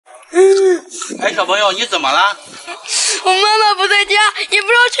哎，小朋友，你怎么了？我妈妈不在家，也不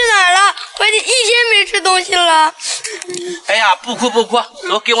知道去哪儿了，我已经1天没吃东西了。哎呀，不哭不哭，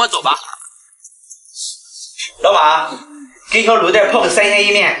走，跟我走吧。老马，给小卤蛋泡个3鲜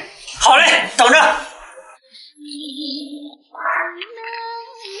意面。好嘞，等着。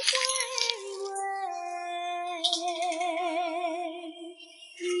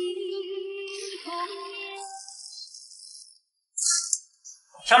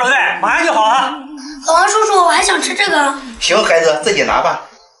小卤蛋，马上就好啊！老王叔叔，我还想吃这个。行，孩子，自己拿吧。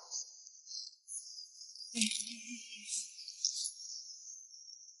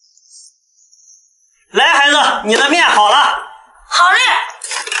来，孩子，你的面好了。好嘞。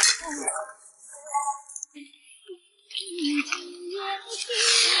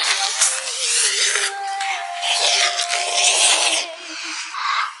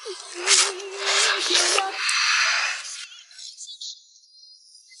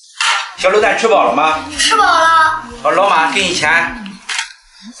小卤蛋吃饱了吗？吃饱了。好，老马给你钱，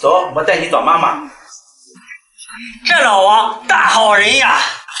走，我带你找妈妈。这老王大好人呀！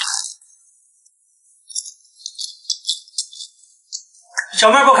小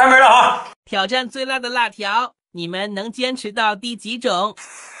卖部开门了啊！挑战最辣的辣条，你们能坚持到第几种？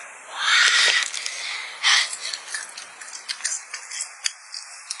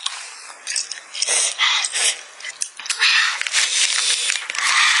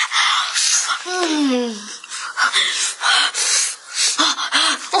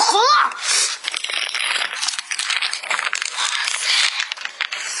我红了。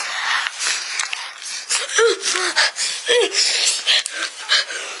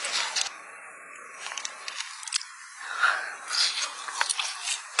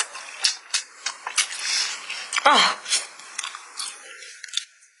啊！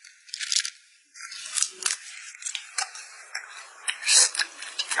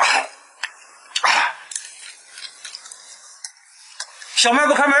小卖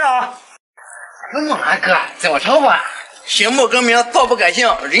部开门了啊！马哥，怎么称呼啊？醒目更名，道不改姓，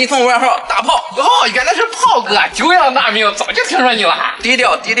人送外号大炮。哦，原来是炮哥，久仰大名，早就听说你了。低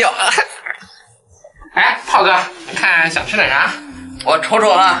调低调。哎，炮哥，看想吃点啥？我瞅瞅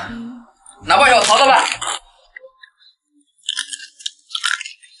啊，拿包小桃子吧。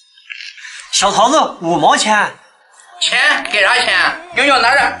小桃子5毛钱。钱给啥钱？牛牛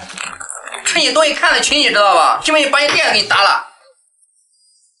拿着。趁你东西看得起，你知道吧？就没把你店给你砸了。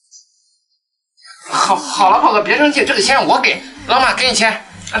好了，炮哥，别生气，这个钱我给。老马给你钱。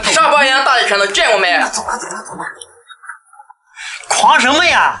上半年大的拳头见过没？走了。狂什么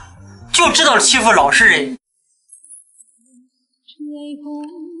呀？就知道欺负老实人。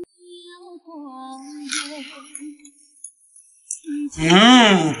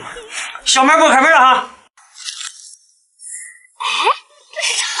小卖部开门了哈。哎，这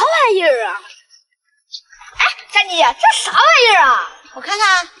是啥玩意儿啊？哎，大姐，这啥玩意儿啊？我看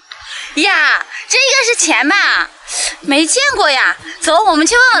看。呀，这个是钱吧？没见过呀。走，我们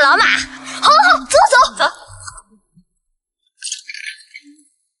去问问老马。好，走。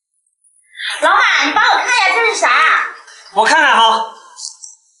老马，你帮我看一下这是啥？我看看哈。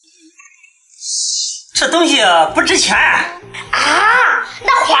这东西不值钱。啊，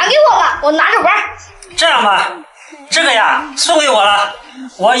那还给我吧，我拿着玩。这样吧，这个呀送给我了，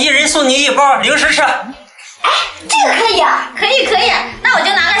我一人送你1包零食吃。哎，这个可以啊。可以，那我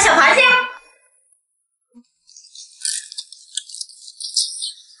就拿个小螃蟹。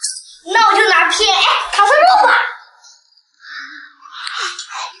那我就拿片糖蒜肉吧。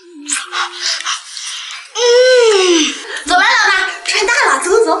走吧，老马，赚大了，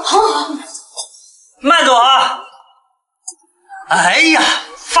走。好。慢走啊！哎呀，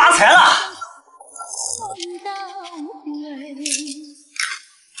发财了！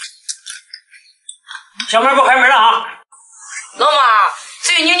小卖部开门了啊！老马，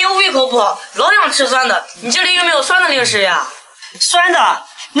最近牛胃口不好，老想吃酸的，你这里有没有酸的零食呀？酸的，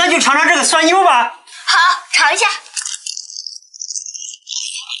那就尝尝这个酸妞吧。好，尝一下。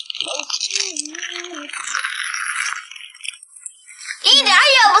一点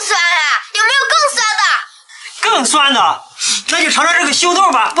也不酸啊！有没有更酸的？更酸的，那就尝尝这个秀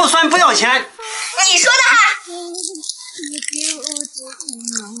豆吧，不酸不要钱。你说的哈。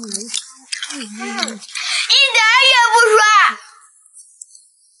一点也不酸。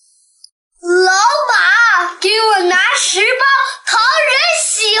老马，给我拿10包，讨人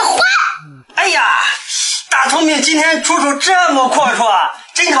喜欢。哎呀，大聪明今天出手这么阔绰，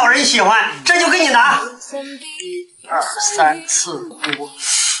真讨人喜欢，这就给你拿。1、2、3、4、5。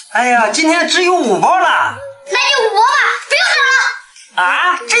哎呀，今天只有5包了。那就5包吧，不要拿了。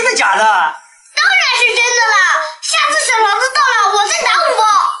啊，真的假的？当然是真的了，下次小桃子到了，我再拿5包。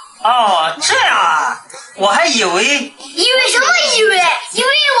哦，这样我还以为以为什么以为？因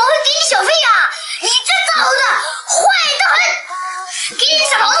为我会给你小费呀！你这造的坏得很，给你吃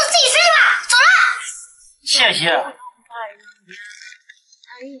老子自己吃去吧，走了。谢谢。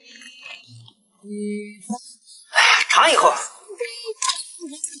尝一口。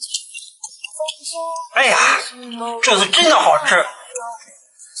哎呀，这是真的好吃，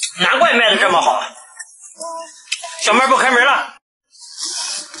难怪卖的这么好。小卖部开门了。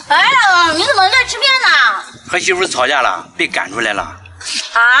哎呀，你怎么在吃面呢？和媳妇吵架了，被赶出来了。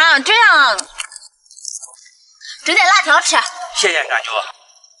啊，这样，整点辣条吃。谢谢傻舅。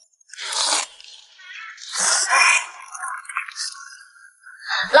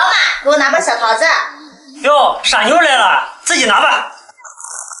老板，给我拿包小桃子。哟，傻妞来了，自己拿吧。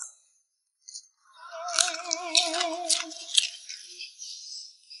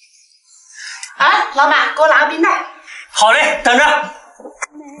哎，老板，给我拿个冰袋。好嘞，等着。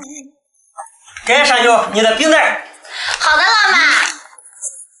给傻妞你的冰袋。好的，老板。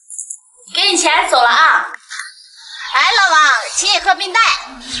给你钱，走了啊。哎，老王，请你喝冰袋。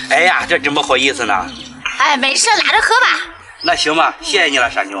哎呀，这真不好意思呢。哎，没事，拿着喝吧。那行吧，谢谢你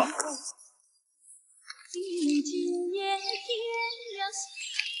了，傻妞。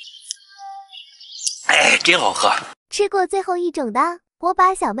哎，真好喝。吃过最后一种的，我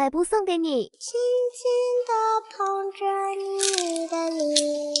把小卖部送给你。轻轻地碰着你的脸，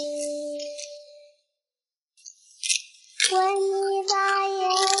为你把眼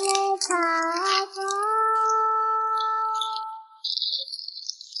泪擦干，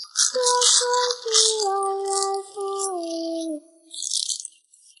这颗心永远属于你，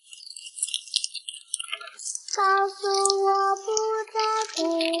告诉我不再孤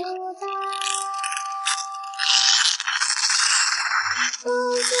单。深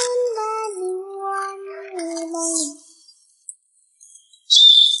深地凝望你的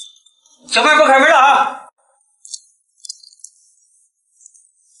脸。小卖部开门了啊！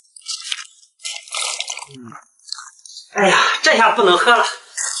哎呀，这下不能喝了。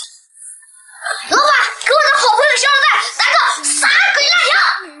老板，给我的好朋友小滷蛋来个3根辣条。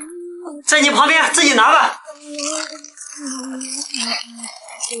在你旁边，自己拿吧。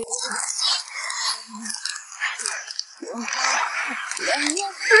老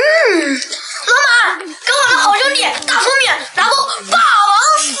板，给我的好兄弟大聪明拿包霸王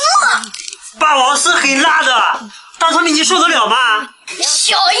丝。霸王丝很辣的，大聪明你受得了吗？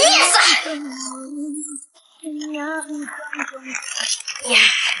小意思。辣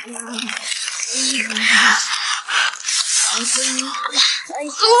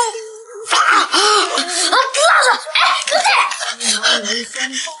着！哎，对。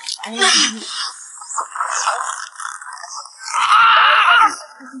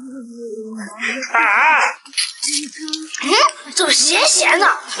怎么咸咸的？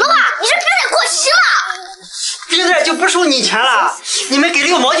老板，你这冰袋过期了。冰袋就不收你钱了，你们给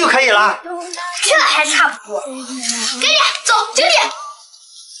6毛就可以了。这还差不多。给你，走，经理。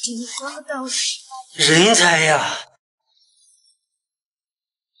人才呀！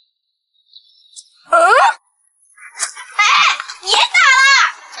哎，别打了！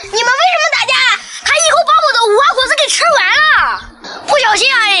你们为什么打架？他以后把我的无花果子给吃完了。不小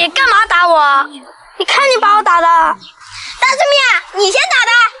心而已，干嘛打我？你看你把我打的。大聪明，你先打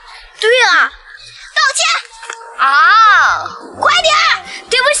的。对啊，道歉。啊，快点！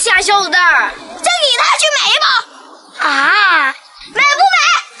对不起啊，小滷蛋，再给他去买一包。啊，买不买？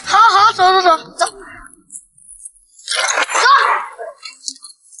好好，走。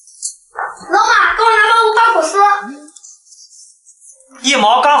老板，给我拿包无花果丝。1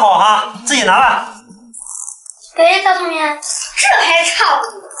毛刚好哈，自己拿吧。给大聪明，这还差不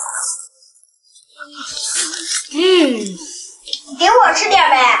多。给我吃点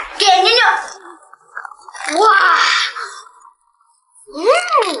呗。给妞妞。哇，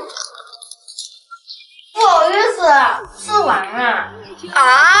不好意思，吃完了。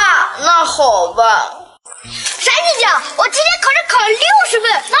啊，那好吧。傻姐姐，我今天考试考了60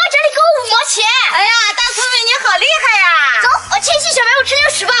分，哪有奖励给我5毛钱？哎呀，大聪明你好厉害呀！走，我先去小卖部吃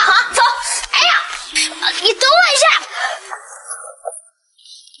60吧。好，走。哎呀，你等我一下。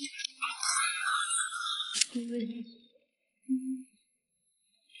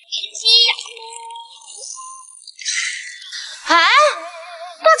哎，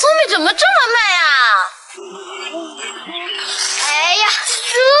大聪明怎么这么慢呀？哎呀，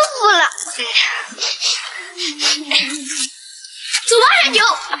舒服了。走吧，傻妞。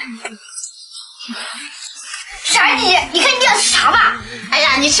傻姐姐，你看你要吃啥吧？哎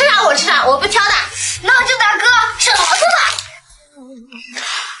呀，你吃啥我吃啥，我不挑的。那我就打个吃桃子吧。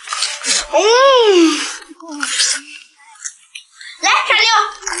来，傻妞。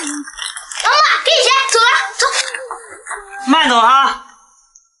老马，给你钱，走了。慢走哈。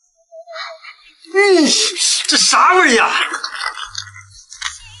这啥味儿呀？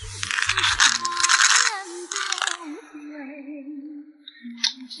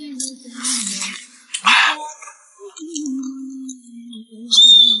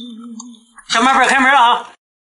小卖部开门啊！